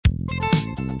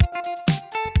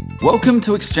Welcome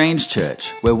to Exchange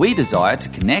Church, where we desire to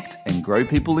connect and grow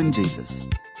people in Jesus.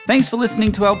 Thanks for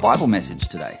listening to our Bible message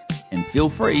today, and feel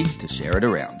free to share it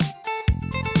around.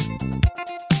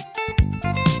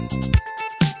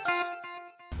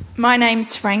 My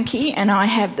name's Frankie, and I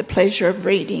have the pleasure of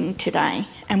reading today.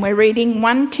 And we're reading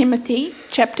 1 Timothy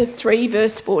chapter 3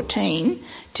 verse 14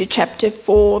 to chapter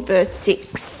 4 verse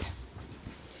 6.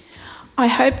 I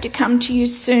hope to come to you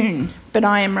soon, but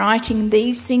I am writing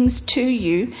these things to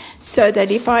you so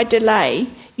that if I delay,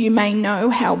 you may know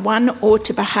how one ought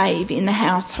to behave in the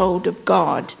household of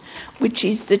God, which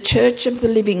is the church of the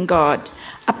living God,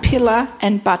 a pillar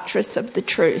and buttress of the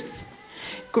truth.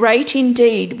 Great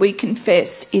indeed, we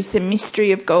confess, is the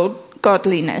mystery of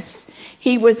godliness.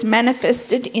 He was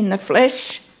manifested in the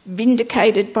flesh,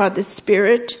 vindicated by the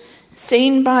Spirit,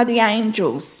 seen by the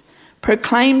angels,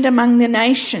 proclaimed among the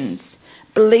nations,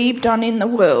 believed on in the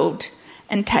world,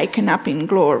 and taken up in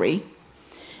glory.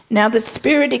 Now the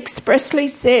Spirit expressly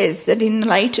says that in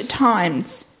later times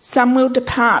some will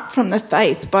depart from the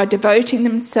faith by devoting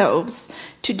themselves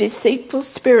to deceitful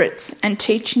spirits and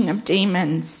teaching of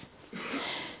demons,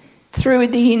 through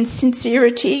the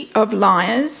insincerity of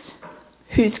liars,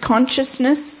 whose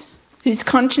consciences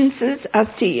are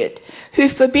seared, who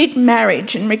forbid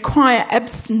marriage and require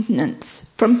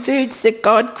abstinence from foods that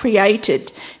God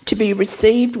created to be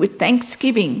received with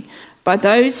thanksgiving by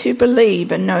those who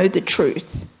believe and know the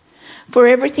truth. For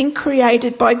everything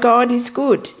created by God is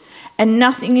good, and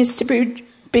nothing is to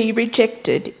be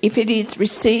rejected if it is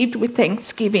received with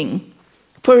thanksgiving,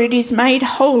 for it is made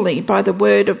holy by the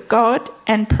word of God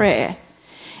and prayer.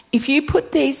 If you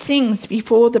put these things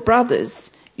before the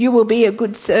brothers, you will be a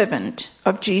good servant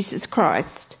of Jesus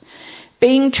Christ,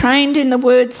 being trained in the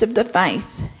words of the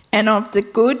faith and of the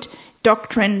good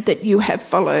doctrine that you have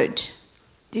followed.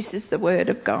 This is the word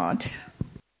of God.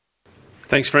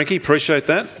 Thanks, Frankie. Appreciate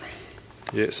that.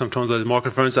 Yeah, sometimes those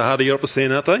microphones are hard to get off the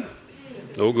stand, aren't they?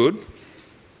 All good.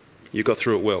 You got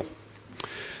through it well.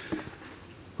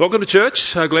 Welcome to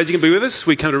church. Glad you can be with us.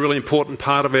 We come to a really important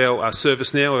part of our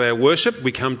service now, of our worship.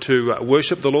 We come to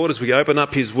worship the Lord as we open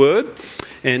up His Word.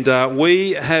 And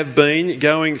we have been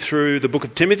going through the book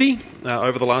of Timothy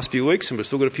over the last few weeks, and we've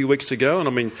still got a few weeks to go. And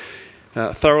I've been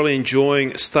thoroughly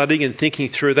enjoying studying and thinking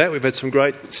through that. We've had some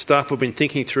great stuff we've been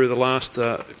thinking through the last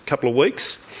couple of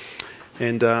weeks.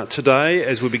 And today,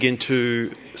 as we begin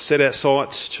to set our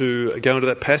sights to go into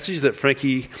that passage that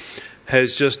Frankie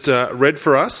has just read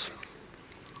for us,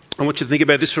 I want you to think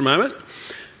about this for a moment.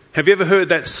 Have you ever heard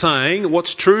that saying,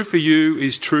 what's true for you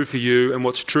is true for you, and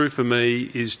what's true for me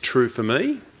is true for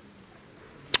me?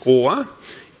 Or,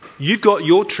 you've got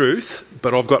your truth,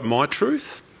 but I've got my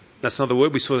truth. That's another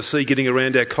word we sort of see getting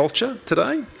around our culture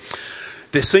today.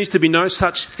 There seems to be no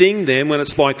such thing then when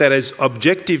it's like that as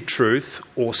objective truth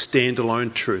or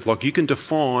standalone truth. Like you can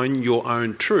define your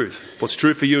own truth. What's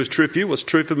true for you is true for you. What's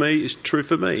true for me is true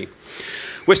for me.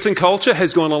 Western culture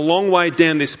has gone a long way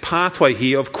down this pathway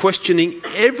here of questioning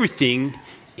everything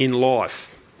in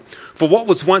life. For what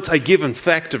was once a given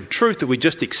fact of truth that we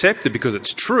just accepted because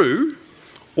it's true,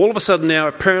 all of a sudden now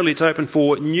apparently it's open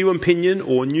for new opinion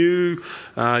or new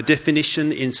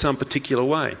definition in some particular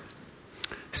way.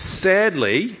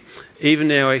 Sadly,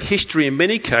 even our history in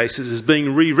many cases is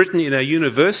being rewritten in our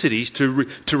universities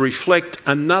to reflect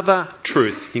another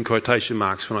truth, in quotation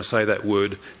marks when I say that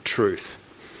word, truth.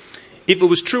 If it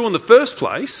was true in the first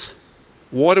place,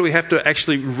 why do we have to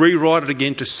actually rewrite it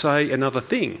again to say another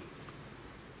thing?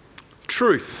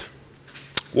 Truth.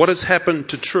 What has happened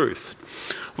to truth?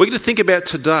 We're going to think about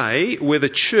today where the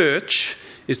church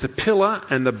is the pillar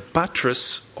and the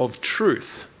buttress of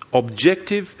truth.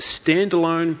 Objective,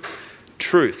 standalone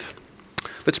truth.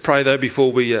 Let's pray though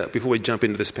before we jump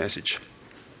into this passage.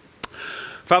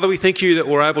 Father, we thank you that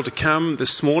we're able to come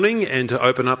this morning and to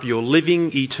open up your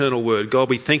living, eternal word. God,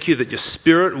 we thank you that your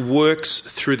Spirit works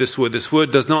through this word. This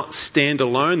word does not stand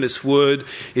alone. This word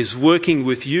is working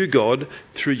with you, God,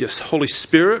 through your Holy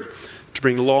Spirit to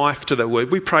bring life to that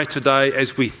word. We pray today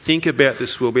as we think about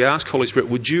this word, we ask, Holy Spirit,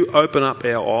 would you open up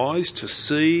our eyes to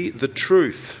see the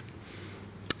truth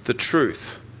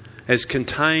as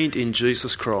contained in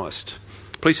Jesus Christ.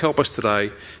 Please help us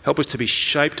today. Help us to be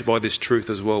shaped by this truth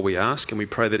as well, we ask. And we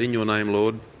pray that in your name,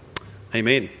 Lord.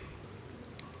 Amen.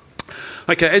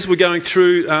 Okay, as we're going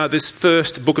through this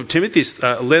first book of Timothy, this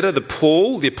letter that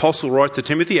Paul, the apostle, writes to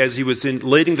Timothy as he was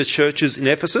leading the churches in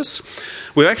Ephesus,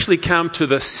 we've actually come to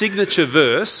the signature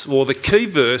verse, or the key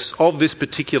verse of this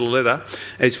particular letter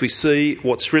as we see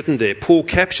what's written there. Paul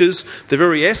captures the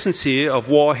very essence here of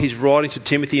why he's writing to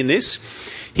Timothy in this.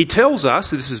 He tells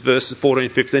us, this is verses 14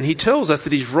 and 15, he tells us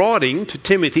that he's writing to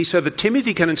Timothy so that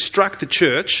Timothy can instruct the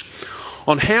church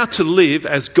on how to live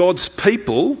as God's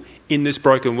people in this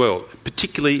broken world,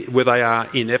 particularly where they are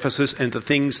in Ephesus and the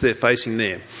things they're facing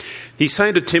there. He's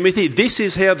saying to Timothy, this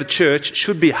is how the church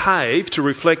should behave to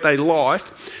reflect a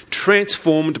life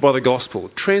transformed by the gospel,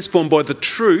 transformed by the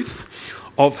truth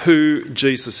of who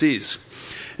Jesus is.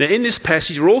 Now, in this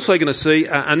passage, we're also going to see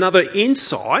another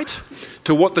insight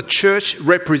to what the church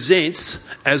represents,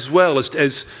 as well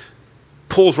as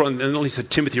Paul's writing, and not only said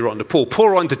Timothy writing to Paul, Paul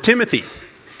writing to Timothy.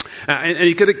 And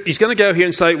he's going to go here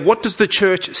and say, what does the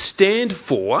church stand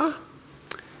for,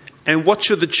 and what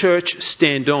should the church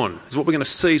stand on? Is what we're going to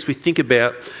see as we think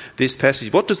about this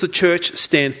passage. What does the church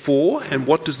stand for, and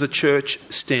what does the church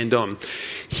stand on?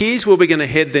 Here's where we're going to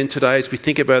head then today as we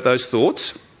think about those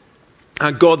thoughts.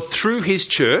 God, through his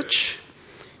church,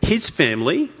 his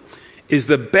family, is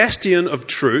the bastion of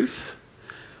truth,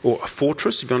 or a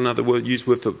fortress, if you want another word, use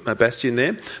word for a bastion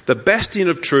there. The bastion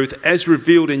of truth as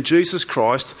revealed in Jesus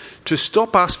Christ to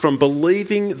stop us from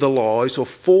believing the lies or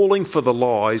falling for the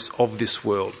lies of this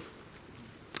world.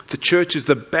 The church is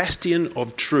the bastion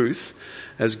of truth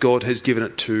as God has given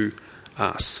it to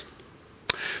us.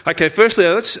 Okay, firstly,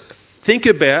 let's think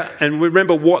about and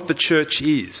remember what the church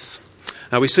is.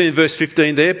 We see in verse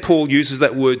 15 there, Paul uses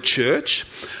that word church.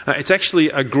 It's actually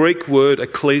a Greek word,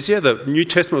 ecclesia. The New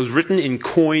Testament was written in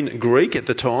Koine Greek at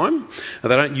the time. They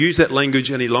don't use that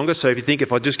language any longer. So if you think,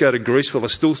 if I just go to Greece, will I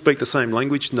still speak the same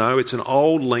language? No, it's an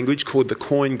old language called the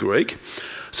Koine Greek.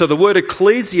 So the word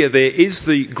ecclesia there is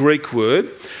the Greek word.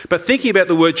 But thinking about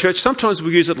the word church, sometimes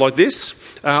we use it like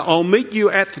this. I'll meet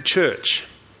you at the church.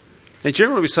 And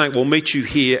generally we're saying, we'll meet you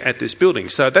here at this building.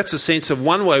 So that's a sense of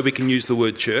one way we can use the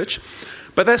word church.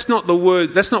 But that's not the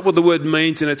word. That's not what the word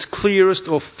means in its clearest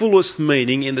or fullest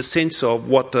meaning in the sense of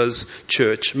what does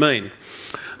church mean.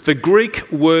 The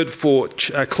Greek word for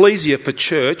ecclesia for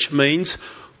church means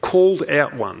called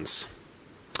out ones.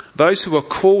 Those who are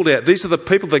called out, these are the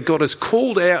people that God has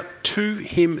called out to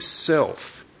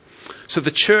himself. So the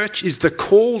church is the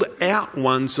called out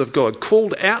ones of God,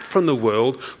 called out from the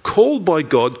world, called by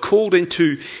God, called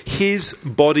into his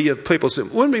body of people. So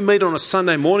when we meet on a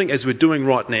Sunday morning, as we're doing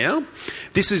right now,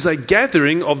 this is a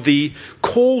gathering of the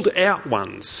called out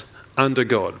ones under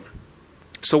God.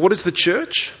 So what is the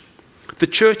church? The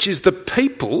church is the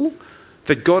people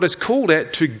that God has called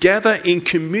out to gather in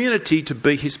community to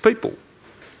be his people.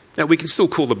 Now, we can still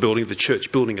call the building the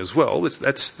church building as well.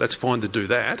 That's fine to do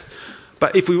that.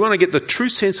 But if we want to get the true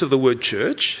sense of the word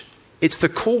church, it's the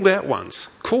called out ones,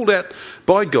 called out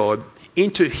by God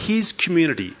into his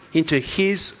community, into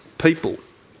his people.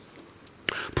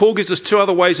 Paul gives us two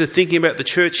other ways of thinking about the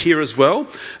church here as well.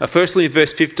 Firstly, in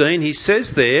verse 15, he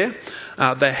says there,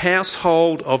 the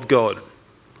household of God.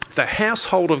 The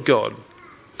household of God.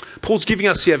 Paul's giving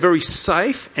us here a very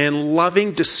safe and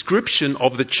loving description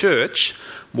of the church,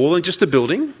 more than just a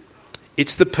building.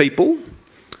 It's the people.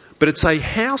 But it's a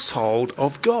household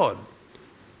of God.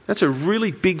 That's a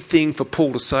really big thing for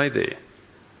Paul to say there.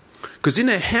 Because in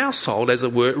a household, as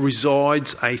it were,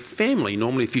 resides a family.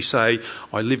 Normally if you say,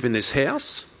 I live in this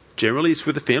house, generally it's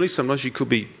with a family. Sometimes you could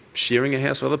be sharing a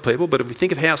house with other people. But if we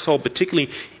think of household, particularly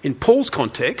in Paul's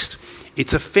context,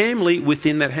 it's a family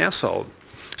within that household.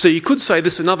 So you could say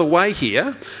this another way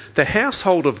here. The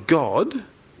household of God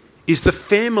is the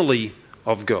family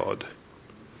of God.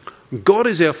 God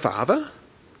is our Father.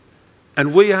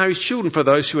 And we are his children for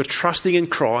those who are trusting in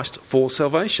Christ for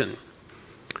salvation.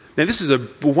 Now, this is a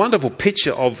wonderful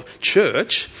picture of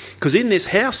church, because in this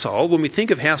household, when we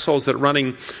think of households that are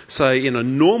running, say, in a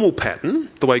normal pattern,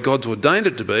 the way God's ordained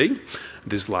it to be,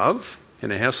 there's love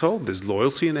in a household, there's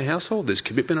loyalty in a household, there's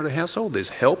commitment in a household, there's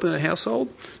help in a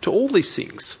household, to all these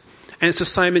things. And it's the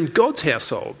same in God's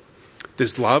household.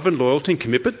 There's love and loyalty and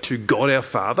commitment to God our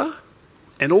Father,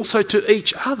 and also to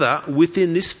each other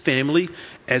within this family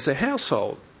as a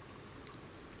household.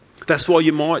 That's why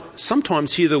you might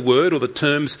sometimes hear the word or the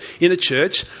terms in a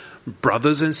church,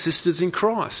 brothers and sisters in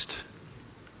Christ.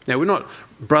 Now, we're not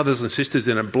brothers and sisters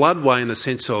in a blood way in the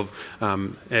sense of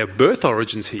our birth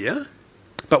origins here,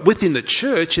 but within the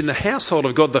church, in the household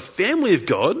of God, the family of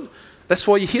God, that's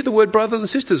why you hear the word brothers and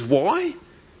sisters. Why?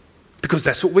 Because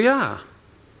that's what we are.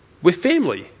 We're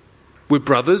family. We're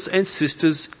brothers and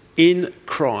sisters in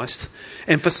Christ.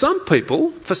 And for some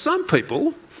people,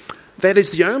 that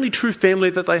is the only true family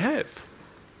that they have,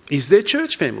 is their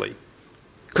church family.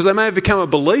 Because they may have become a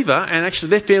believer and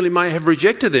actually their family may have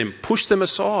rejected them, pushed them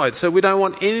aside. So we don't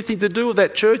want anything to do with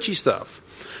that churchy stuff.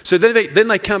 So then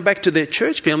they come back to their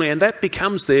church family, and that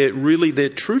becomes their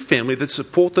true family that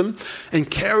support them and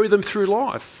carry them through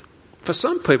life. For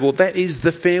some people, that is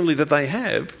the family that they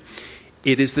have.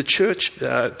 It is the church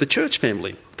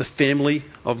family, the family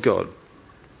of God.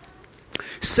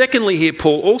 Secondly, here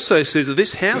Paul also says that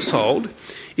this household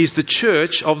is the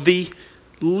church of the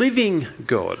living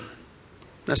God.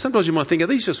 Now, sometimes you might think, are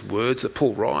these just words that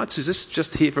Paul writes? Is this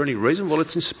just here for any reason? Well,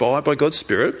 it's inspired by God's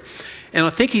Spirit. And I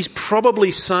think he's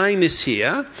probably saying this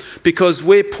here because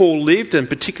where Paul lived, and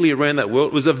particularly around that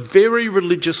world, was a very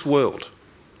religious world.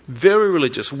 Very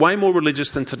religious, way more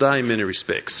religious than today in many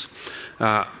respects.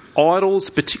 Idols,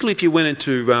 particularly if you went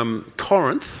into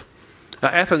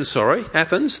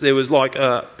Athens, there was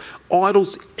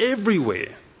idols everywhere.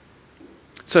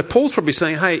 So Paul's probably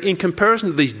saying, hey, in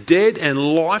comparison to these dead and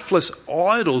lifeless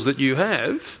idols that you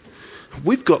have,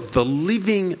 we've got the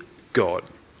living God.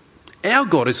 Our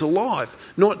God is alive,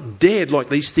 not dead like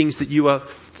these things that you are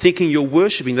thinking you're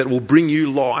worshipping that will bring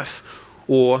you life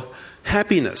or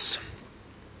happiness.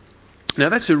 Now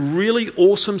that's a really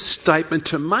awesome statement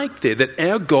to make there, that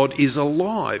our God is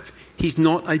alive. He's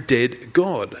not a dead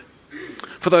God.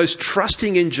 For those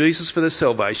trusting in Jesus for their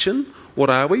salvation, what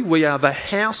are we? We are the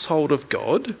household of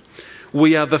God.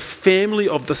 We are the family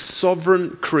of the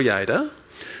sovereign Creator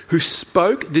who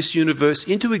spoke this universe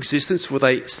into existence with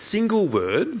a single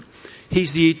word.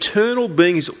 He's the eternal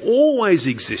being who's always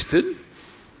existed.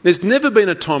 There's never been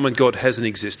a time when God hasn't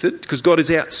existed because God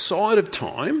is outside of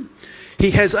time.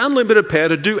 He has unlimited power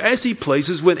to do as he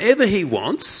pleases whenever he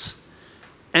wants.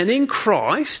 And in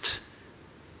Christ,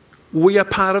 we are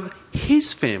part of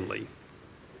his family.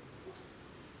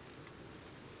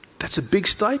 That's a big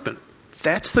statement.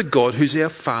 That's the God who's our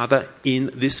Father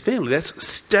in this family. That's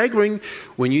staggering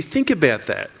when you think about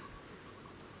that.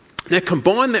 Now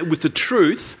combine that with the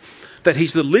truth that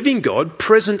he's the living God,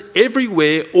 present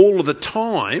everywhere all of the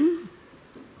time.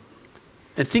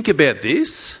 And think about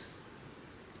this.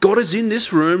 God is in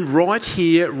this room right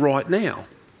here, right now.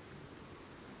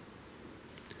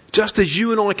 Just as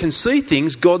you and I can see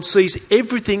things, God sees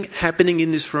everything happening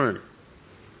in this room.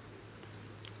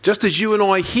 Just as you and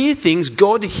I hear things,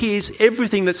 God hears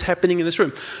everything that's happening in this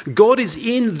room. God is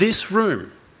in this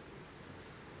room.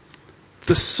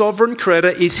 The sovereign Creator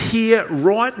is here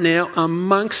right now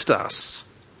amongst us.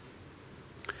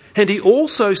 And he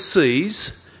also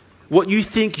sees what you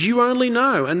think you only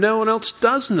know and no one else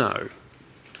does know.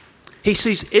 He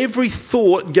sees every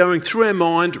thought going through our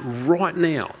mind right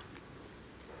now.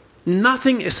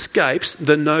 Nothing escapes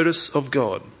the notice of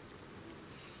God.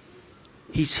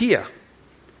 He's here.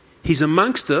 He's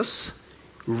amongst us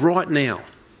right now.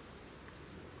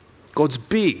 God's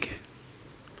big.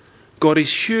 God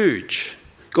is huge.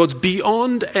 God's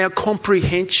beyond our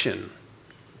comprehension.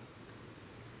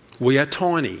 We are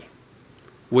tiny.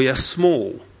 We are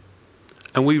small.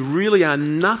 And we really are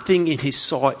nothing in his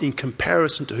sight in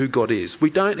comparison to who God is.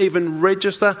 We don't even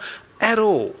register at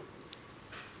all.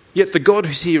 Yet the God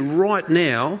who's here right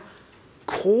now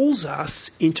calls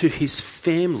us into his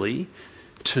family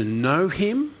to know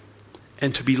him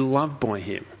and to be loved by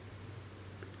him.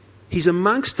 He's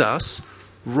amongst us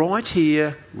right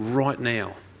here, right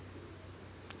now.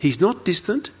 He's not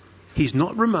distant. He's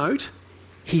not remote.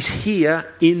 He's here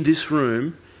in this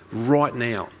room right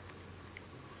now.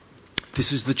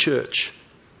 This is the church.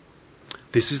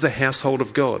 This is the household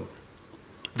of God.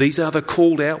 These are the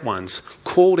called out ones,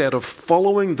 called out of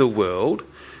following the world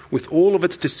with all of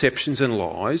its deceptions and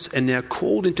lies, and now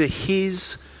called into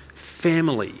his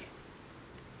family.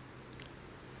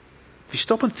 If you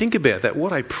stop and think about that,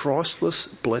 what a priceless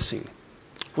blessing.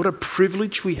 What a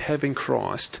privilege we have in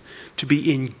Christ to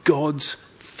be in God's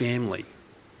family.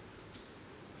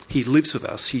 He lives with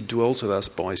us. He dwells with us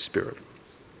by his Spirit.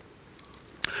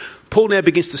 Paul now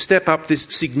begins to step up this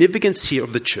significance here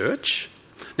of the church.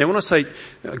 Now, when I say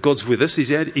God's with us,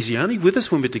 is he only with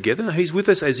us when we're together? No, he's with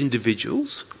us as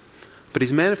individuals, but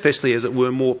he's manifestly, as it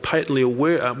were, more patently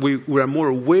aware. We are more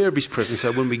aware of his presence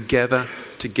when we gather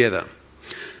together.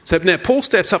 So now Paul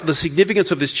steps up the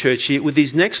significance of this church here with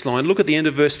his next line. Look at the end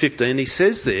of verse 15. He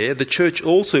says there, the church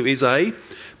also is a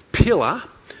pillar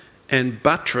and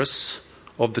buttress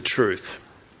of the truth.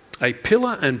 A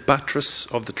pillar and buttress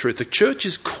of the truth. The church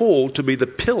is called to be the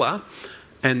pillar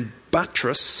and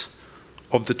buttress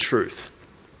of the truth.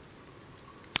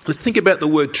 Let's think about the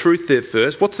word truth there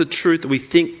first. What's the truth that we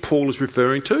think Paul is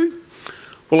referring to?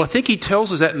 Well, I think he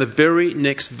tells us that in the very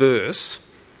next verse,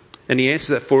 and he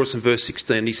answers that for us in verse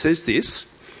 16. He says this,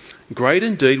 "Great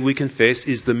indeed, we confess,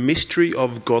 is the mystery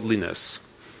of godliness.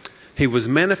 He was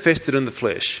manifested in the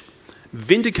flesh,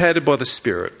 vindicated by the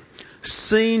Spirit,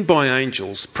 seen by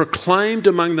angels, proclaimed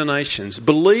among the nations,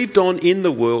 believed on in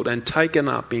the world, and taken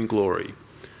up in glory."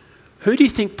 Who do you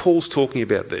think Paul's talking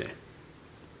about there?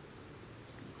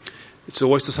 It's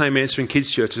always the same answer in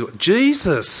kids' churches.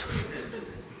 Jesus.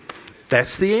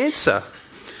 That's the answer.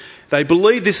 They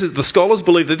believe the scholars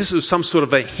believe that this is some sort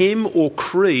of a hymn or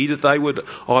creed that they would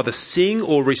either sing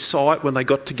or recite when they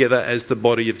got together as the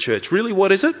body of church. Really,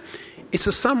 what is it? It's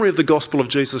a summary of the gospel of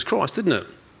Jesus Christ, isn't it?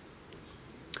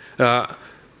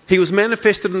 He was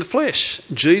manifested in the flesh.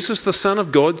 Jesus, the Son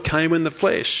of God, came in the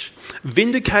flesh.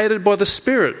 Vindicated by the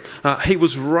Spirit. He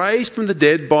was raised from the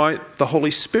dead by the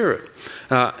Holy Spirit.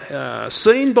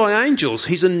 Seen by angels.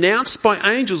 He's announced by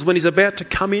angels when he's about to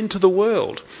come into the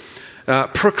world.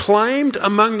 Proclaimed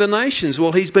among the nations.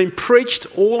 Well, he's been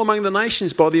preached all among the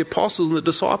nations by the apostles and the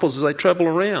disciples as they travel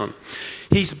around.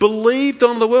 He's believed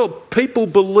on the world. People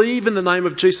believe in the name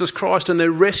of Jesus Christ and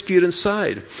they're rescued and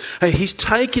saved. He's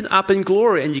taken up in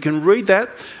glory, and you can read that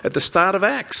at the start of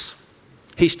Acts.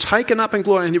 He's taken up in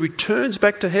glory and he returns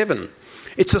back to heaven.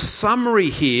 It's a summary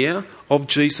here of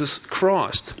Jesus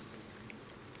Christ.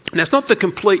 Now, it's not the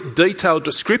complete detailed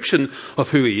description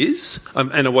of who he is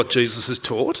and of what Jesus has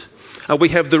taught. We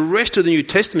have the rest of the New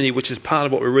Testament here, which is part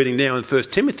of what we're reading now in 1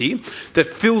 Timothy, that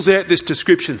fills out this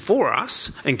description for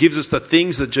us and gives us the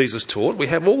things that Jesus taught. We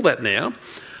have all that now.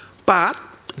 But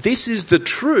this is the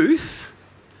truth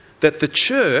that the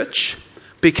church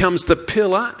becomes the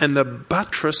pillar and the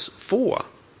buttress for.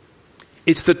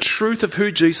 It's the truth of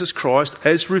who Jesus Christ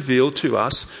has revealed to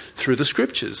us through the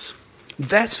Scriptures.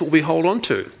 That's what we hold on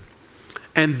to.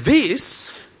 And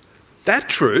that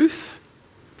truth,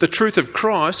 the truth of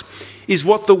Christ, is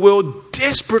what the world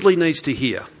desperately needs to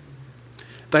hear.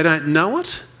 They don't know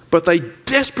it, but they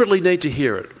desperately need to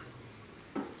hear it.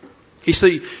 You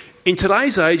see, in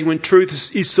today's age when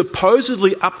truth is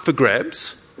supposedly up for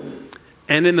grabs,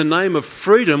 and in the name of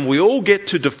freedom, we all get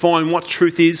to define what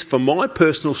truth is for my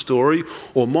personal story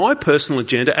or my personal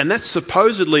agenda, and that's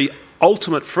supposedly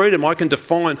ultimate freedom. I can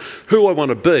define who I want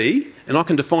to be, and I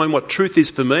can define what truth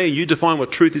is for me, and you define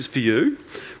what truth is for you.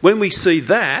 When we see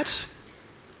that,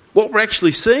 what we're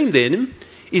actually seeing then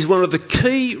is one of the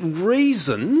key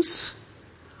reasons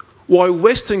why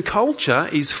Western culture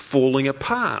is falling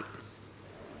apart.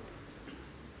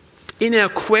 In our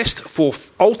quest for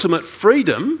ultimate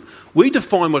freedom, we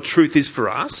define what truth is for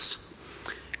us.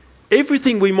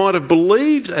 Everything we might have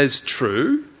believed as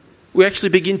true, we actually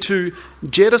begin to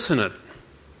jettison it.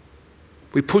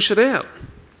 We push it out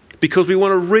because we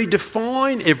want to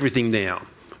redefine everything now.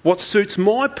 What suits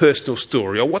my personal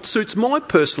story or what suits my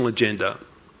personal agenda?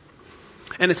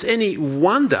 And it's any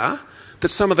wonder that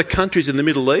some of the countries in the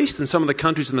Middle East and some of the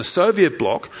countries in the Soviet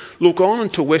bloc look on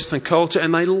into Western culture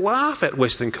and they laugh at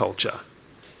Western culture.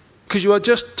 Because you are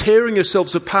just tearing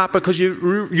yourselves apart, because you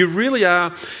really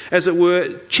are, as it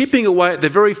were, chipping away at the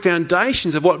very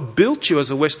foundations of what built you as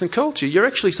a Western culture. You're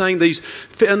actually saying these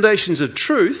foundations of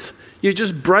truth, you're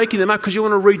just breaking them up because you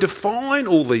want to redefine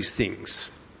all these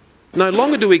things. No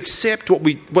longer do we accept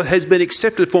what has been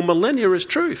accepted for millennia as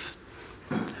truth.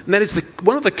 And that is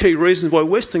one of the key reasons why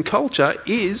Western culture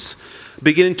is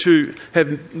beginning to have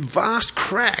vast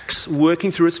cracks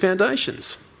working through its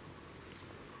foundations.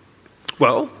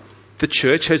 Well, the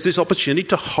church has this opportunity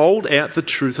to hold out the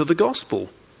truth of the gospel,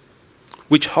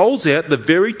 which holds out the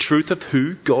very truth of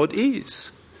who God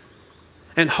is,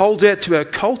 and holds out to our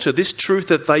culture this truth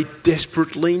that they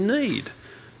desperately need,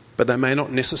 but they may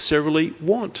not necessarily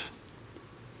want.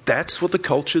 That's what the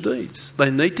culture needs. They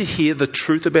need to hear the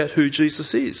truth about who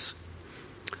Jesus is.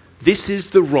 This is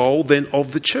the role then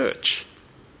of the church.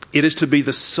 It is to be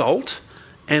the salt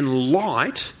and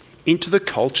light into the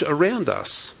culture around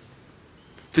us.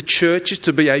 The church is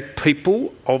to be a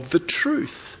people of the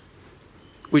truth.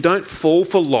 We don't fall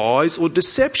for lies or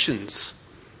deceptions.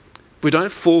 We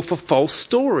don't fall for false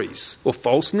stories or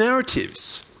false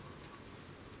narratives.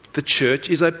 The church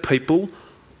is a people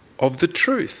of the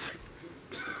truth.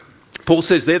 Paul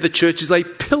says there the church is a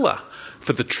pillar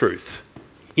for the truth.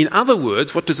 In other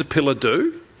words, what does a pillar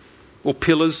do? Well,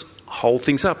 pillars hold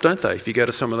things up, don't they? If you go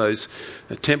to some of those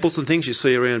temples and things you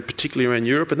see around, particularly around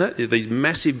Europe and that, these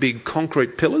massive big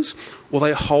concrete pillars, well,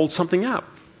 they hold something up.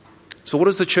 So what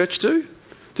does the church do?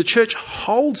 The church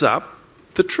holds up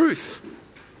the truth.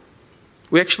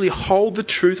 We actually hold the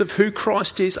truth of who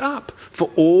Christ is up for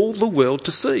all the world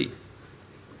to see.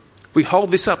 We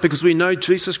hold this up because we know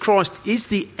Jesus Christ is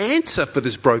the answer for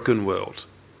this broken world.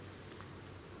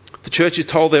 The church is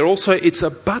told there also it's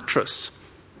a buttress.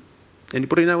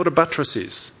 Anybody know what a buttress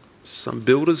is? Some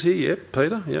builders here, yep.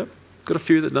 Peter, yep. Got a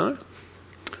few that know.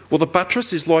 Well, the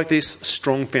buttress is like this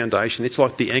strong foundation. It's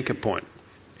like the anchor point.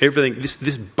 Everything,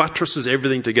 this buttresses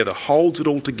everything together, holds it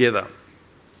all together.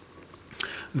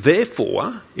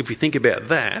 Therefore, if we think about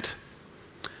that,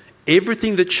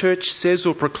 everything the church says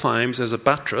or proclaims as a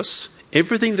buttress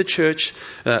Everything the church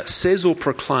says or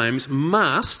proclaims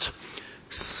must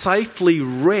safely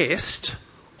rest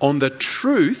on the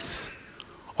truth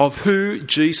of who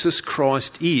Jesus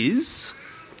Christ is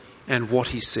and what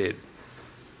he said.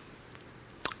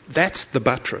 That's the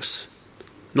buttress.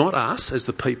 Not us as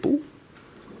the people,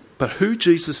 but who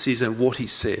Jesus is and what he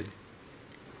said.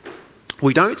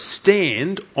 We don't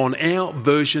stand on our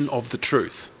version of the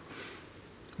truth.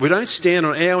 We don't stand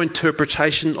on our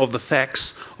interpretation of the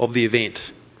facts of the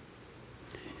event.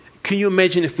 Can you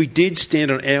imagine if we did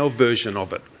stand on our version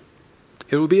of it?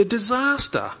 It would be a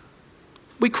disaster.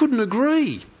 We couldn't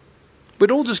agree.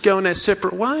 We'd all just go in our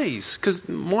separate ways because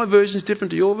my version's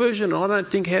different to your version and I don't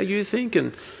think how you think,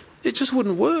 and it just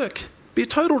wouldn't work. It'd be a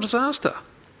total disaster.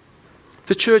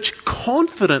 The church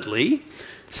confidently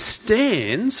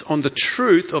stands on the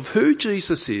truth of who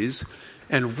Jesus is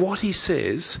and what he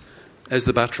says as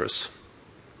the buttress.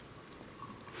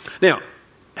 Now,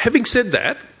 having said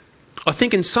that, I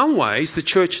think in some ways the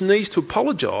church needs to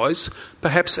apologise,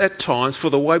 perhaps at times, for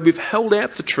the way we've held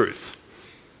out the truth.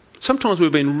 Sometimes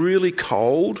we've been really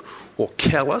cold or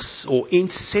callous or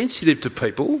insensitive to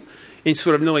people in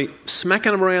sort of nearly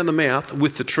smacking them around the mouth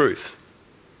with the truth,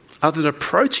 other than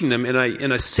approaching them in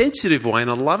a sensitive way, in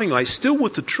a loving way, still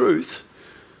with the truth,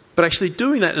 but actually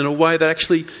doing that in a way that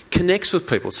actually connects with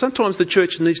people. Sometimes the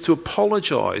church needs to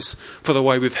apologise for the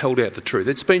way we've held out the truth.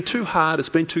 It's been too hard, it's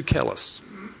been too callous.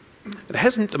 It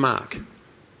hasn't hit the mark.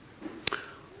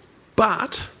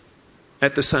 But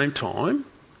at the same time,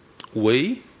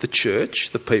 we, the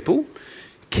church, the people,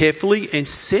 carefully and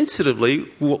sensitively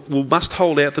must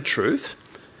hold out the truth.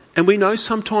 And we know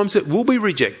sometimes it will be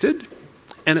rejected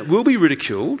and it will be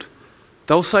ridiculed.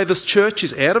 They'll say this church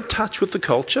is out of touch with the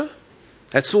culture.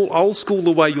 That's all old school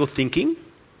the way you're thinking.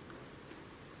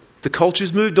 The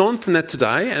culture's moved on from that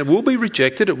today and it will be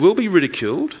rejected, it will be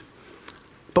ridiculed.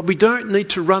 But we don't need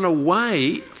to run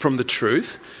away from the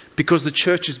truth because the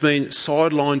church has been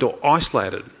sidelined or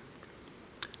isolated.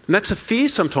 And that's a fear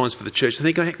sometimes for the church.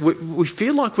 I think we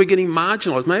feel like we're getting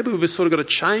marginalised. Maybe we've sort of got to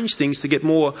change things to get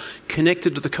more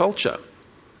connected to the culture.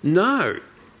 No.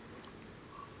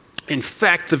 In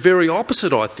fact, the very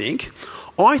opposite, I think.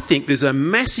 I think there's a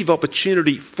massive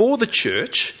opportunity for the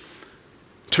church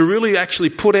to really actually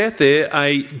put out there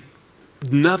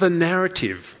another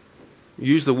narrative.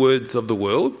 Use the words of the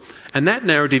world. And that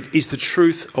narrative is the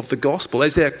truth of the gospel.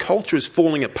 As our culture is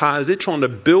falling apart, as they're trying to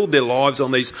build their lives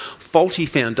on these faulty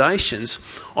foundations,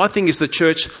 I think as the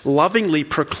church lovingly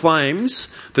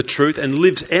proclaims the truth and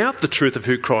lives out the truth of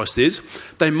who Christ is,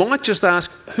 they might just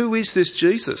ask, who is this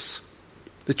Jesus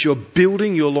that you're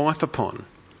building your life upon?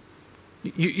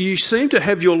 You seem to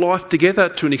have your life together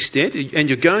to an extent, and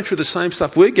you're going through the same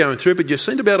stuff we're going through, but you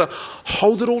seem to be able to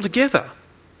hold it all together.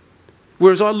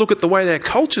 Whereas I look at the way our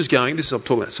culture's going, I'm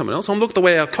talking about someone else, I'm looking at the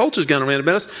way our culture's going around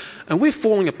about us, and we're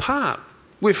falling apart.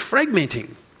 We're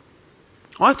fragmenting.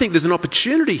 I think there's an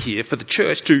opportunity here for the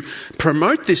church to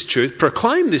promote this truth,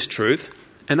 proclaim this truth,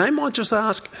 and they might just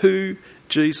ask who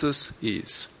Jesus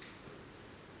is.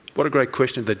 What a great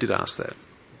question if they did ask that.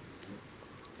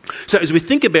 So as we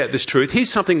think about this truth, here's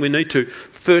something we need to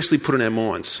firstly put in our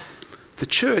minds. The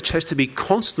church has to be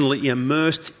constantly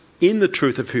immersed in the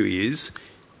truth of who he is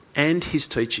and his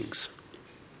teachings.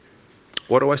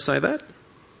 Why do I say that?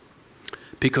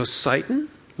 Because Satan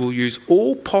will use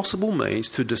all possible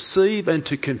means to deceive and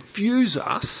to confuse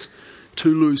us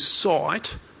to lose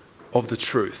sight of the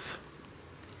truth.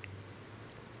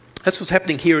 That's what's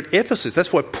happening here at Ephesus.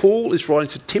 That's why Paul is writing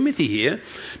to Timothy here,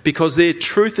 because their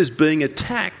truth is being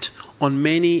attacked on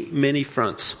many, many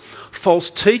fronts. False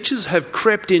teachers have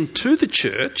crept into the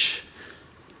church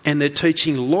and they're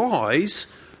teaching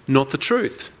lies, not the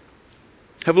truth.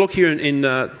 Have a look here in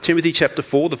Timothy chapter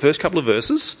 4, the first couple of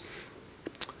verses.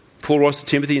 Paul writes to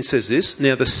Timothy and says this,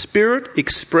 "Now the Spirit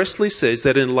expressly says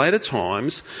that in later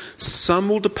times some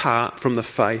will depart from the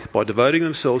faith by devoting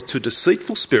themselves to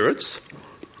deceitful spirits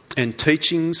and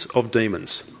teachings of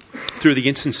demons, through the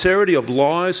insincerity of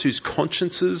liars whose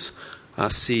consciences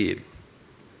are seared."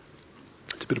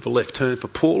 It's a bit of a left turn for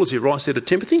Paul as he writes there to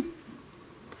Timothy.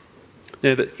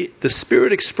 Now, the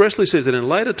Spirit expressly says that in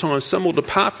later times some will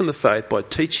depart from the faith by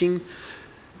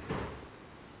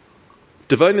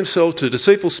devoting themselves to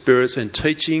deceitful spirits and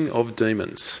teaching of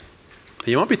demons.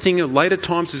 Now, you might be thinking of later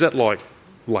times, is that like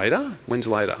later? When's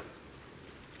later?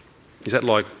 Is that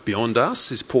like beyond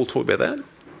us? Is Paul talking about that?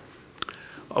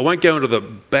 I won't go into the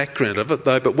background of it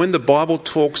though, but when the Bible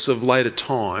talks of later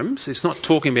times, it's not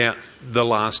talking about the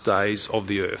last days of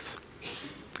the earth.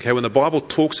 Okay, when the Bible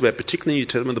talks about, particularly in the New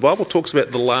Testament, when the Bible talks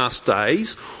about the last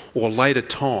days or later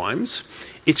times,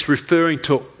 it's referring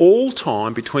to all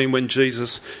time between when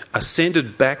Jesus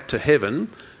ascended back to heaven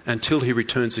until he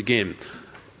returns again.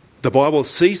 The Bible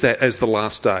sees that as the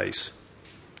last days.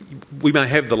 We may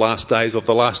have the last days of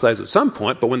the last days at some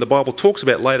point, but when the Bible talks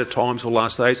about later times or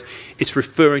last days, it's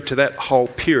referring to that whole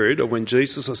period of when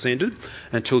Jesus ascended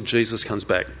until Jesus comes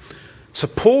back. So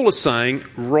Paul is saying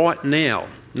right now,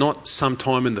 not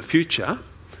sometime in the future.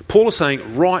 Paul is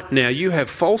saying right now you have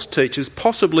false teachers,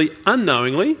 possibly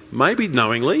unknowingly, maybe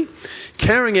knowingly,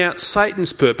 carrying out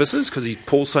Satan's purposes, because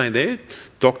Paul's saying there,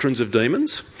 doctrines of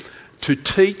demons, to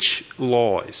teach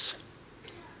lies.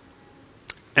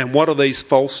 And what are these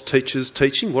false teachers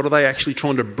teaching? What are they actually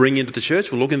trying to bring into the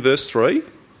church? Well, look in verse 3.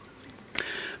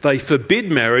 They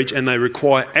forbid marriage and they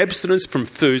require abstinence from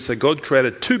foods that God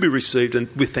created to be received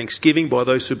with thanksgiving by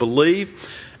those who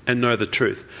believe and know the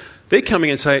truth. They're coming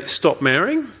and say, stop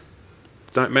marrying,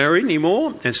 don't marry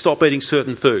anymore, and stop eating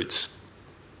certain foods.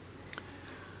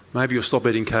 Maybe you'll stop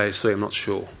eating KFC, I'm not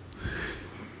sure.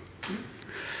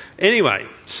 Anyway,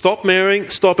 stop marrying,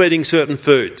 stop eating certain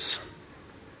foods.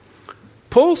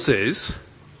 Paul says,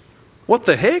 what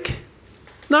the heck?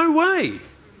 No way.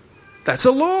 That's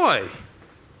a lie.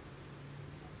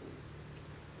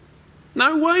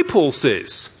 No way, Paul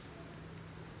says.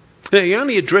 Now, he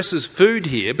only addresses food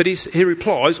here, but he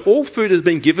replies, all food has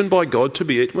been given by God to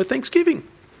be eaten with thanksgiving.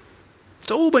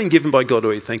 It's all been given by God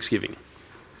to eat thanksgiving.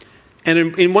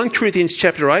 And in 1 Corinthians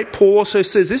chapter 8, Paul also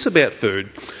says this about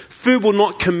food. Food will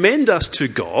not commend us to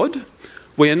God.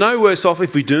 We are no worse off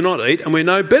if we do not eat, and we're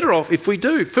no better off if we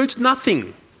do. Food's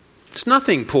nothing. It's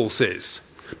nothing, Paul says.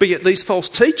 But yet these false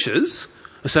teachers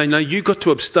are saying, no, you've got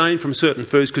to abstain from certain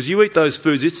foods because you eat those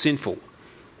foods, it's sinful.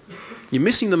 You're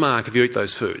missing the mark if you eat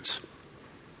those foods.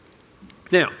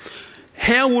 Now,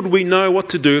 how would we know what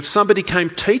to do if somebody came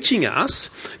teaching us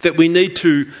that we need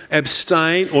to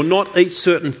abstain or not eat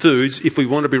certain foods if we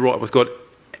want to be right with God?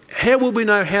 How would we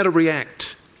know how to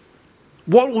react?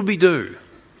 What would we do?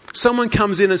 Someone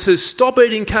comes in and says, stop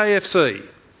eating KFC.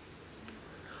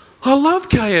 I love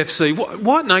KFC.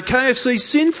 What? No, KFC's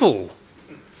sinful.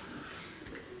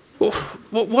 Well,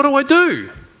 what do I do?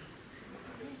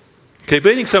 Keep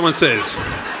eating, someone says.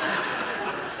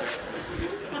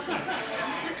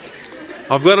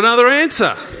 I've got another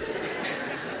answer.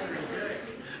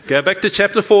 Go back to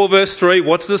chapter 4, verse 3.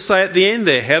 What does it say at the end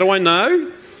there? How do I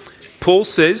know? Paul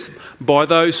says, by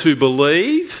those who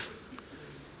believe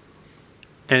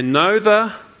and know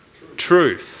the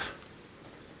truth.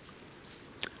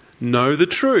 Know the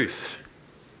truth.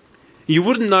 You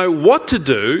wouldn't know what to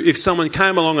do if someone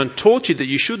came along and taught you that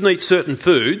you shouldn't eat certain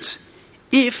foods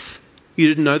if you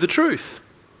didn't know the truth.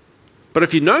 But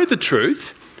if you know the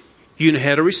truth, you know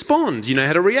how to respond. You know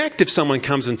how to react if someone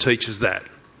comes and teaches that.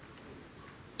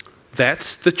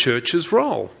 That's the church's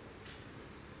role.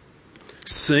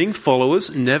 Seeing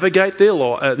followers navigate their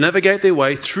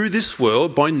way through this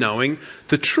world by knowing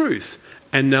the truth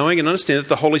and knowing and understanding that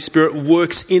the Holy Spirit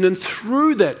works in and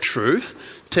through that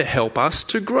truth to help us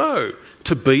to grow,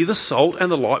 to be the salt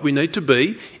and the light we need to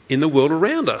be in the world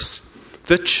around us.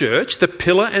 The church, the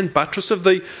pillar and buttress of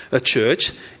the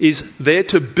church, is there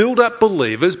to build up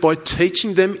believers by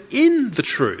teaching them in the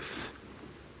truth.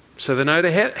 So they know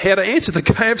how to answer the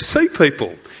KFC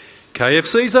people.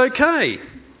 KFC's okay.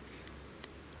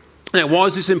 Now, why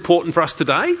is this important for us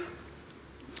today?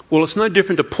 Well, it's no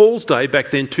different to Paul's day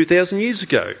back then 2,000 years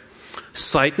ago.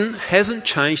 Satan hasn't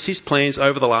changed his plans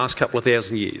over the last couple of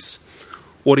thousand years.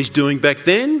 What he's doing back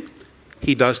then,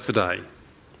 he does today.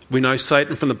 We know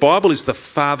Satan from the Bible is the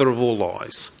father of all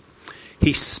lies.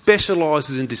 He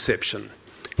specialises in deception.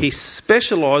 He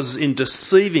specialises in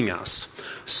deceiving us.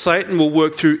 Satan will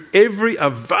work through every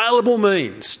available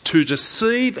means to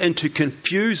deceive and to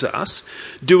confuse us,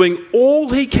 doing all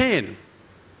he can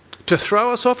to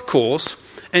throw us off course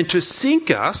and to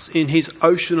sink us in his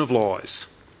ocean of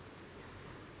lies.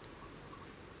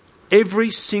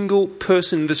 Every single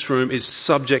person in this room is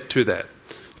subject to that,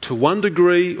 to one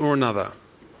degree or another.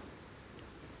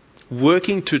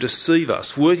 Working to deceive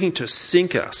us, working to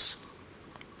sink us.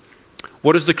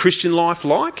 What is the Christian life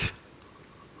like?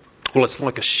 Well, it's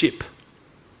like a ship.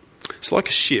 It's like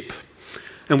a ship.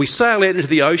 And we sail out into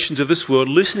the oceans of this world,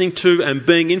 listening to and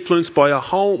being influenced by a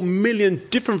whole million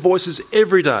different voices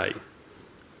every day.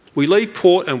 We leave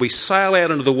port and we sail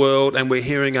out into the world and we're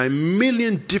hearing a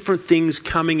million different things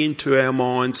coming into our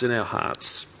minds and our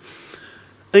hearts.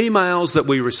 Emails that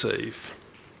we receive.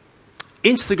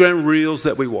 Instagram reels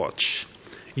that we watch.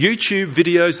 YouTube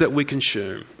videos that we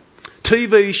consume.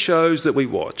 TV shows that we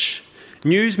watch.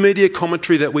 News media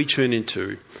commentary that we tune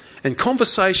into. and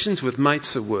conversations with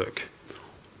mates at work.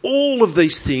 All of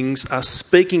these things are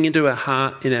speaking into our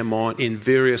heart and our mind in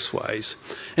various ways.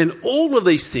 And all of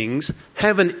these things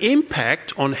have an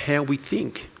impact on how we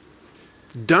think.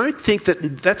 Don't think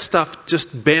that stuff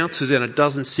just bounces and it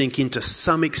doesn't sink in to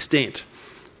some extent.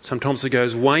 Sometimes it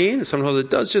goes way in, and sometimes it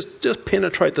does just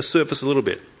penetrate the surface a little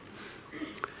bit.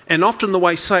 And often the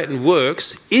way Satan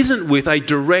works isn't with a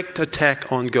direct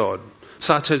attack on God,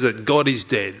 such as that God is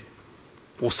dead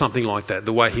or something like that,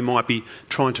 the way he might be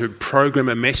trying to program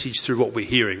a message through what we're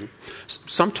hearing.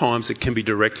 Sometimes it can be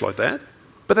direct like that,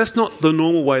 but that's not the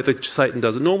normal way that Satan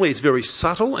does it. Normally it's very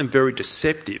subtle and very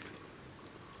deceptive.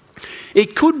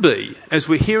 It could be, as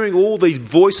we're hearing all these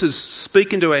voices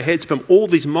speak into our heads from all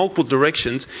these multiple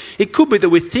directions, it could be that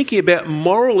we're thinking about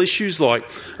moral issues like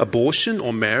abortion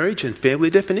or marriage and family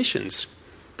definitions.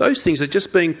 Those things are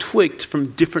just being tweaked from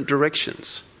different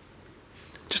directions.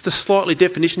 Just a slightly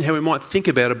definition how we might think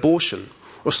about abortion,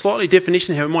 or a slightly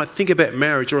definition how we might think about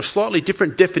marriage, or a slightly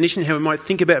different definition how we might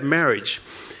think about marriage.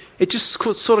 It just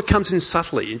sort of comes in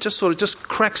subtly and just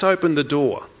cracks open the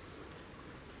door.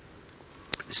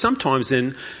 Sometimes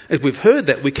then, as we've heard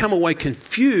that, we come away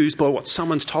confused by what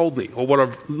someone's told me or what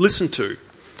I've listened to.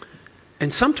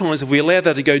 And sometimes if we allow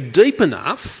that to go deep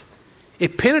enough,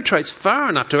 it penetrates far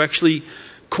enough to actually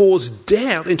cause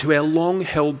doubt into our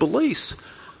long-held beliefs.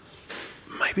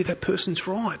 Maybe that person's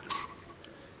right.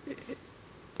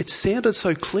 It sounded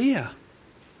so clear.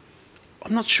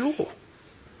 I'm not sure.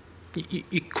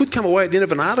 You could come away at the end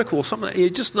of an article or something,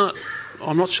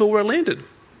 I'm not sure where I landed.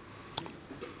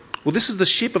 Well, this is the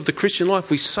ship of the Christian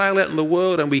life. We sail out in the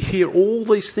world and we hear all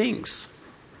these things.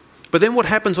 But then what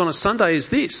happens on a Sunday is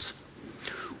this.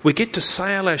 We get to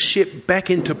sail our ship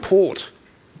back into port.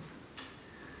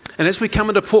 And as we come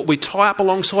into port, we tie up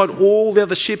alongside all the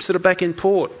other ships that are back in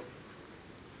port.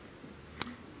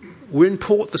 We're in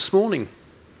port this morning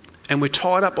and we're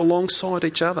tied up alongside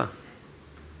each other.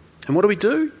 And what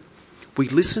do? We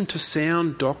listen to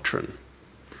sound doctrine.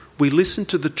 We listen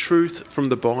to the truth from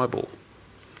the Bible.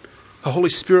 The Holy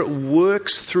Spirit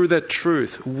works through that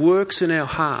truth, works in our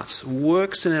hearts,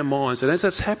 works in our minds. And as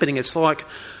that's happening, it's like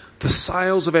the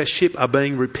sails of our ship are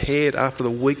being repaired after the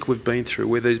week we've been through,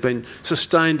 where there's been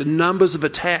sustained numbers of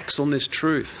attacks on this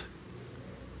truth.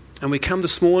 And we come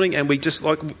this morning and we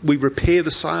repair the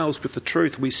sails with the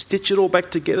truth. We stitch it all back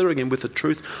together again with the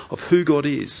truth of who God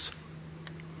is.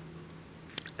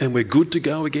 And we're good to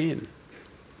go again.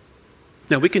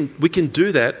 Now, we can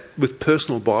do that with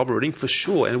personal Bible reading for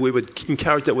sure, and we would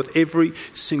encourage that with every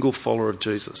single follower of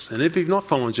Jesus. And if you're not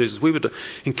following Jesus, we would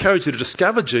encourage you to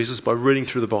discover Jesus by reading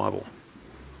through the Bible.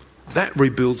 That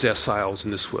rebuilds our sails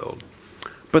in this world.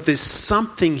 But there's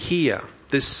something here.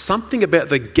 There's something about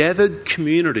the gathered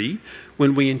community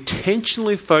when we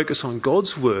intentionally focus on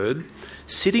God's Word,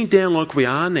 sitting down like we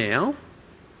are now,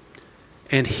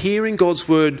 and hearing God's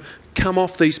Word come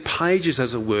off these pages,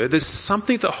 as it were. There's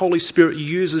something that the Holy Spirit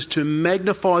uses to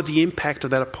magnify the impact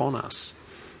of that upon us.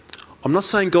 I'm not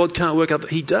saying God can't work out,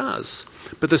 he does.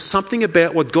 But there's something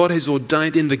about what God has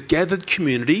ordained in the gathered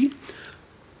community,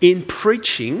 in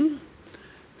preaching,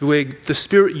 where the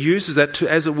Spirit uses that to,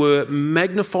 as it were,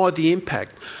 magnify the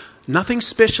impact. Nothing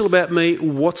special about me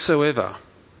whatsoever.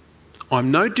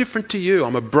 I'm no different to you.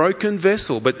 I'm a broken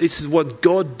vessel, but this is what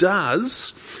God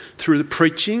does through the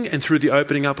preaching and through the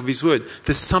opening up of his word.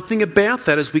 There's something about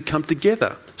that as we come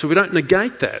together. So we don't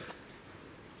negate that.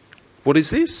 What is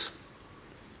this?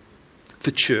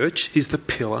 The church is the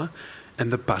pillar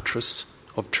and the buttress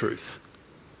of truth.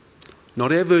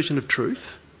 Not our version of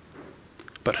truth,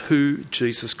 but who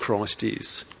Jesus Christ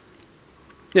is.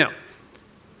 Now,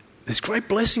 there's great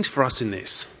blessings for us in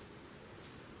this.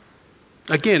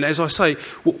 Again, as I say,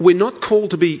 we're not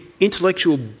called to be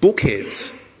intellectual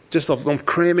bookheads. Just I'm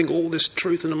cramming all this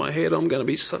truth into my head. I'm going to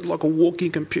be like a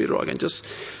walking computer.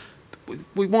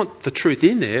 We want the truth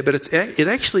in there, but it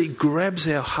actually grabs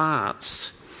our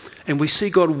hearts, and we see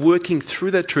God working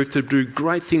through that truth to do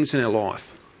great things in our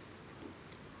life.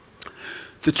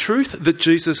 The truth that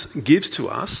Jesus gives to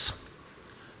us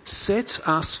sets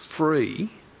us free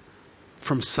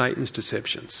from Satan's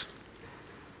deceptions.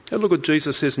 Now look what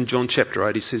Jesus says in John chapter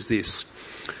 8. He says this.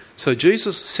 So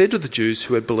Jesus said to the Jews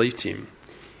who had believed him,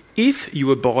 "If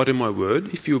you abide in my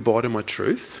word, if you abide in my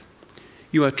truth,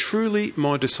 you are truly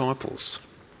my disciples,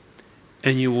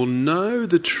 and you will know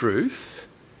the truth."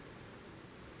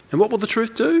 And what will the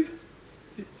truth do?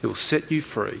 It will set you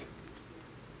free.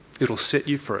 It will set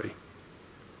you free.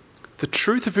 The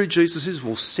truth of who Jesus is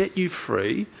will set you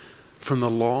free from the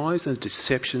lies and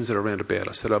deceptions that are around about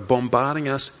us, that are bombarding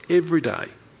us every day.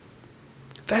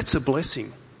 That's a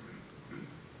blessing.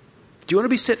 Do you want to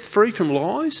be set free from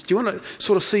lies? Do you want to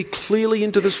sort of see clearly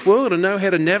into this world and know how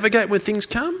to navigate when things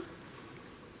come?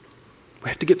 We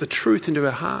have to get the truth into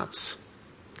our hearts,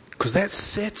 because that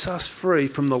sets us free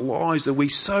from the lies that we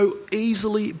so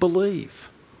easily believe.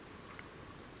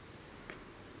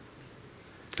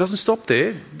 It doesn't stop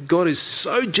there. God is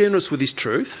so generous with his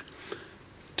truth.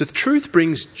 The truth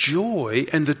brings joy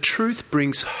and the truth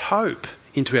brings hope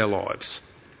into our lives.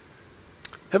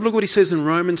 Have a look at what he says in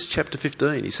Romans chapter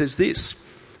 15. He says this.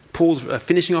 Paul's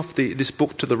finishing off this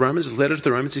book to the Romans, his letter to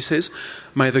the Romans. He says,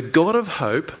 "May the God of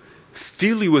hope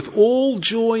fill you with all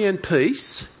joy and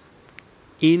peace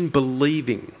in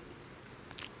believing."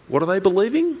 What are they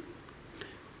believing?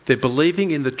 They're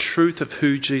believing in the truth of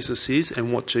who Jesus is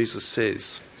and what Jesus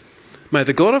says. May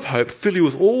the God of hope fill you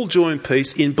with all joy and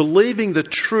peace in believing the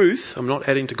truth. I'm not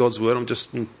adding to God's word, I'm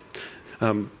just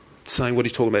saying what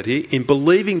he's talking about here. In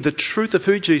believing the truth of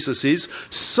who Jesus is,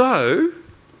 so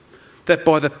that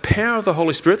by the power of the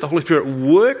Holy Spirit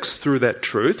works through that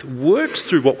truth, works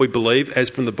through what we believe as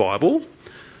from the Bible,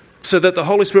 so that the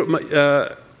Holy Spirit,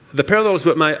 the power of the Holy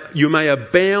Spirit, you may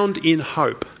abound in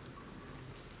hope.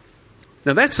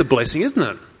 Now that's a blessing, isn't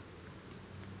it?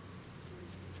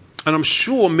 And I'm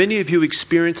sure many of you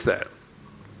experience that.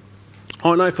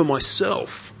 I know for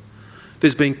myself,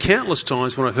 there's been countless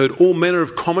times when I've heard all manner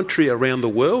of commentary around the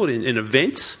world in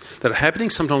events that are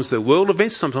happening. Sometimes they're world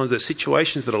events, sometimes they're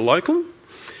situations that are local.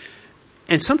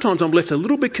 And sometimes I'm left a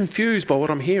little bit confused by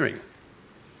what I'm hearing.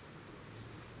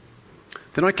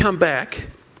 Then I come back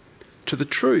to the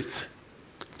truth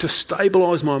to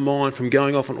stabilise my mind from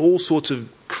going off in all sorts of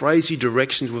crazy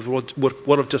directions with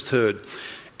what I've just heard.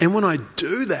 And when I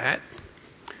do that,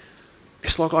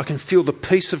 it's like I can feel the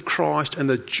peace of Christ and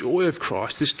the joy of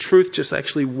Christ. This truth just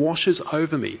actually washes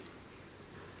over me.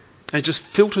 And it just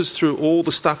filters through all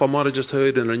the stuff I might have just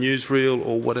heard in a newsreel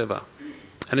or whatever.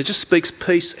 And it just speaks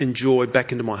peace and joy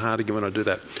back into my heart again when I do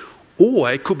that.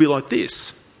 Or it could be like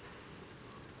this.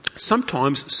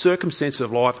 Sometimes circumstances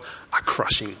of life are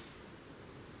crushing.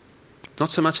 Not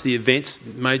so much the events,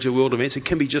 major world events. It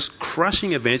can be just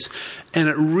crushing events, and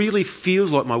it really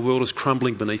feels like my world is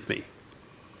crumbling beneath me.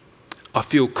 I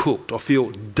feel cooked. I feel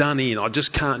done in. I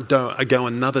just can't go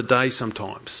another day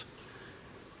sometimes.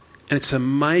 And it's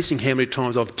amazing how many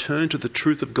times I've turned to the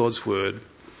truth of God's word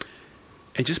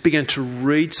and just began to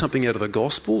read something out of the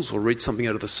Gospels or read something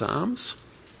out of the Psalms.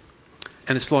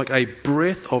 And it's like a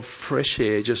breath of fresh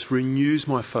air just renews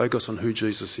my focus on who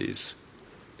Jesus is.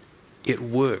 It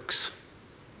works.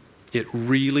 It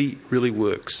really, really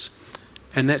works.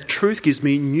 And that truth gives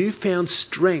me newfound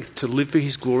strength to live for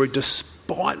his glory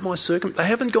despite my circumstances. They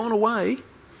haven't gone away.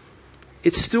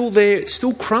 It's still there. It's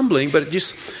still crumbling. But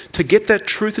just to get that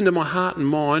truth into my heart and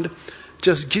mind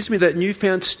just gives me that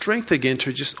newfound strength again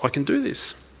to I can do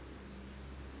this.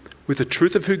 With the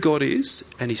truth of who God is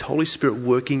and his Holy Spirit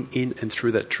working in and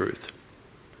through that truth.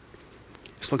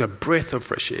 It's like a breath of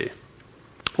fresh air.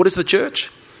 What is the church?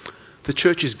 The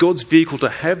church is God's vehicle to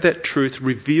have that truth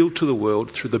revealed to the world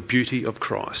through the beauty of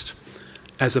Christ.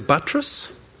 As a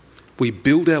buttress, we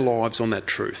build our lives on that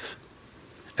truth.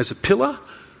 As a pillar,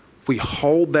 we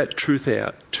hold that truth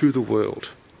out to the world.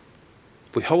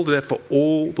 We hold it out for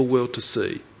all the world to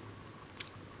see.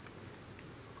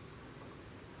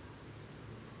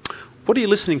 What are you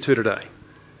listening to today?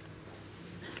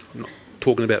 I'm not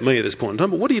talking about me at this point in time,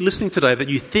 but what are you listening today that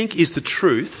you think is the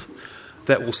truth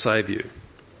that will save you?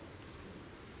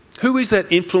 Who is that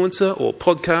influencer or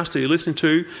podcaster you're listening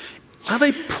to? Are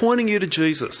they pointing you to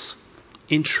Jesus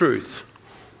in truth?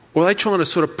 Or are they trying to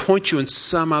sort of point you in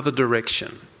some other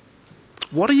direction?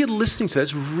 What are you listening to?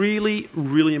 That's really,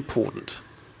 really important.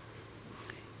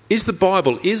 Is the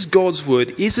Bible, is God's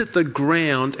word, is it the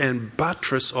ground and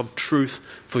buttress of truth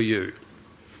for you?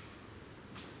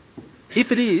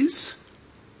 If it is,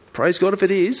 praise God if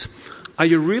it is, are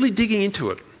you really digging into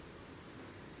it?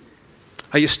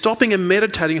 Are you stopping and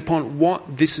meditating upon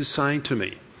what this is saying to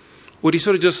me? Or do you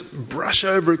sort of just brush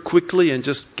over it quickly and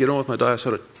just get on with my day,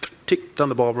 sort of tick, done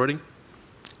the Bible reading?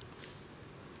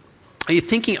 Are you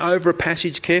thinking over a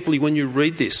passage carefully when you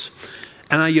read this?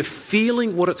 And are you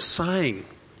feeling what it's saying?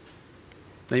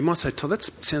 Now you might say, Todd, that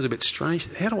sounds a bit strange.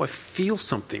 How do I feel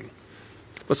something?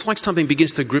 Well, it's like something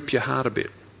begins to grip your heart a bit.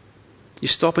 You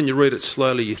stop and you read it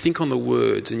slowly, you think on the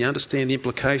words and you understand the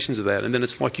implications of that, and then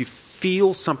it's like you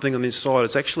feel something on the inside.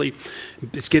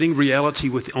 It's getting reality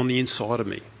on the inside of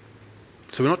me.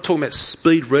 So we're not talking about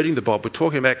speed reading the Bible, we're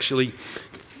talking about actually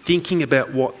thinking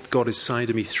about what God is saying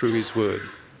to me through his word.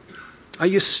 Are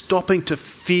you stopping to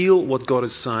feel what God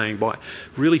is saying by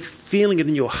really feeling it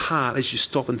in your heart as you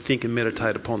stop and think and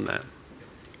meditate upon that?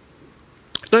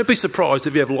 Don't be surprised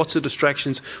if you have lots of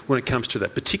distractions when it comes to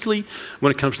that, particularly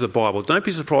when it comes to the Bible. Don't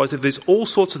be surprised if there's all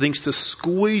sorts of things to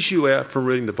squeeze you out from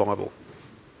reading the Bible.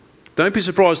 Don't be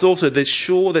surprised also that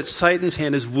sure that Satan's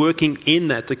hand is working in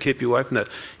that to keep you away from that.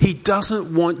 He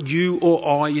doesn't want you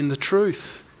or I in the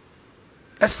truth.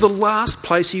 That's the last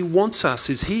place he wants us,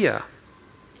 is here.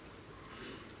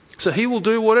 So he will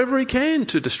do whatever he can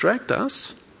to distract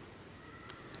us.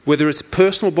 Whether it's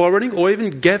personal Bible reading or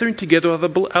even gathering together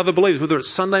other believers, whether it's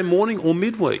Sunday morning or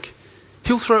midweek.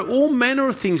 He'll throw all manner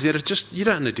of things at us, just, you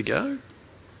don't need to go.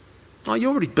 Oh, you've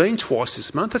already been twice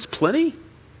this month, that's plenty.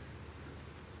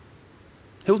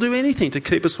 He'll do anything to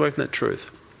keep us away from that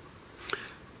truth.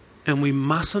 And we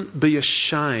mustn't be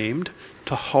ashamed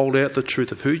to hold out the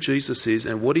truth of who Jesus is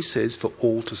and what he says for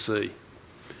all to see.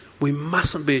 We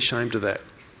mustn't be ashamed of that.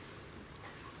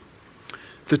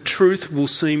 The truth will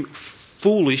seem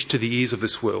foolish to the ears of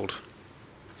this world.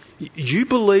 You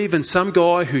believe in some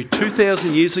guy who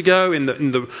 2,000 years ago in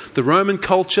the Roman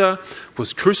culture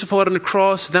was crucified on a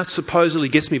cross, and that supposedly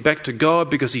gets me back to God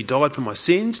because he died for my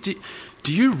sins.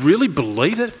 Do you really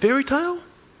believe that fairy tale?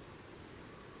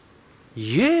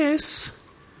 Yes,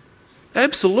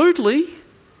 absolutely.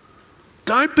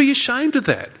 Don't be ashamed of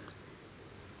that.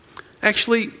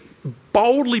 Actually,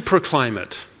 boldly proclaim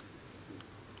it.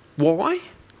 Why?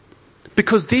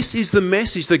 Because this is the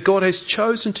message that God has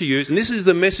chosen to use, and this is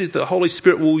the message that the Holy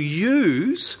Spirit will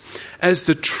use as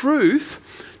the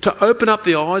truth to open up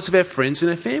the eyes of our friends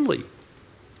and our family.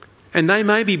 And they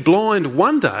may be blind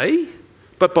one day,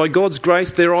 but by God's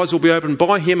grace their eyes will be opened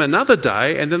by him another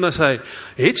day, and then they say,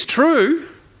 it's true.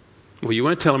 Well, you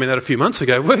weren't telling me that a few months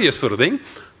ago, were you, sort of thing?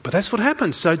 But that's what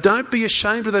happens. So don't be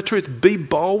ashamed of that truth. Be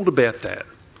bold about that.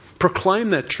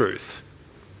 Proclaim that truth.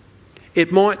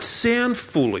 It might sound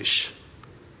foolish.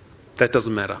 That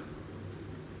doesn't matter.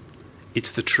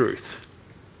 It's the truth.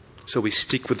 So we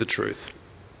stick with the truth.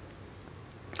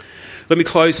 Let me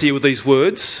close here with these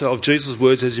words of Jesus'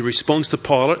 words as he responds to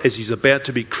Pilate as he's about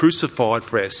to be crucified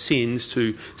for our sins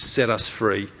to set us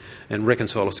free and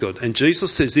reconcile us to God. And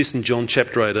Jesus says this in John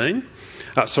chapter 18.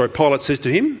 Pilate says to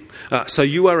him, so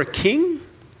you are a king?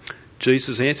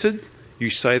 Jesus answered, you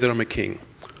say that I'm a king.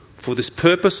 For this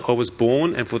purpose I was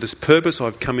born, and for this purpose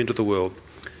I've come into the world,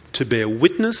 to bear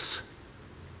witness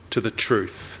to the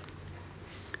truth.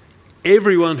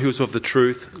 Everyone who is of the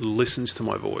truth listens to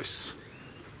my voice.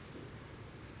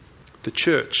 The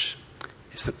church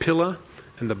is the pillar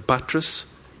and the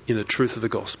buttress in the truth of the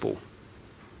gospel.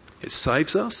 It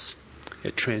saves us,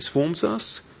 it transforms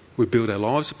us, we build our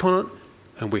lives upon it,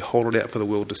 and we hold it out for the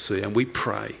world to see. And we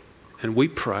pray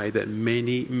that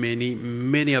many, many,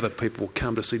 many other people will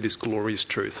come to see this glorious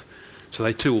truth. So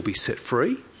they too will be set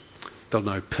free. They'll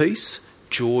know peace,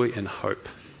 joy and hope.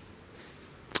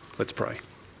 Let's pray.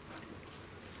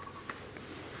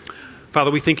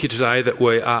 Father, we thank you today that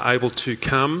we are able to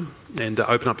come and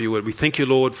open up your word. We thank you,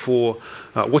 Lord, for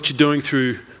what you're doing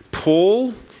through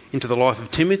Paul into the life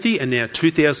of Timothy, and now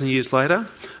 2,000 years later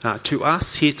to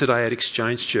us here today at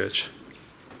Exchange Church.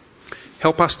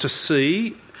 Help us to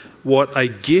see what a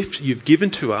gift you've given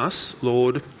to us,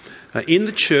 Lord, in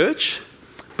the church,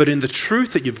 but in the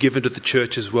truth that you've given to the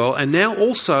church as well, and now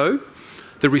also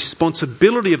the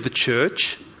responsibility of the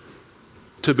church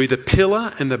to be the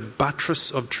pillar and the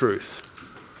buttress of truth.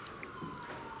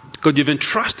 God, you've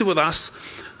entrusted with us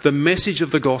the message of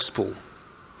the gospel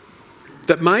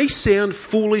that may sound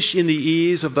foolish in the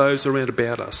ears of those around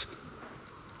about us.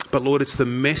 But Lord, it's the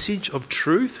message of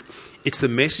truth. It's the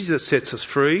message that sets us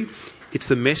free. It's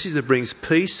the message that brings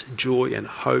peace, joy and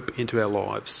hope into our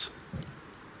lives.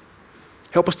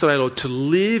 Help us today, Lord, to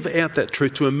live out that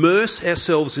truth, to immerse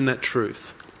ourselves in that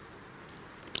truth.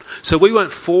 So we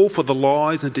won't fall for the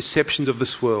lies and deceptions of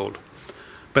this world,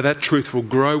 but that truth will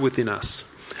grow within us.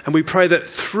 And we pray that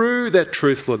through that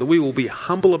truth, Lord, that we will be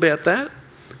humble about that,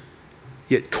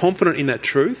 yet confident in that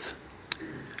truth,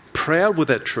 proud with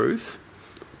that truth,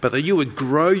 but that you would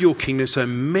grow your kingdom so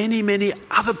many, many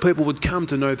other people would come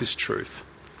to know this truth.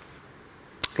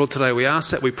 Lord, today we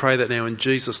ask that, we pray that now in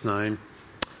Jesus' name.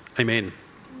 Amen.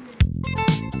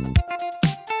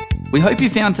 We hope you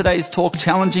found today's talk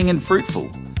challenging and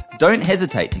fruitful. Don't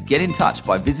hesitate to get in touch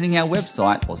by visiting our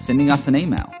website or sending us an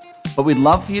email. But we'd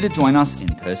love for you to join us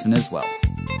in person as well.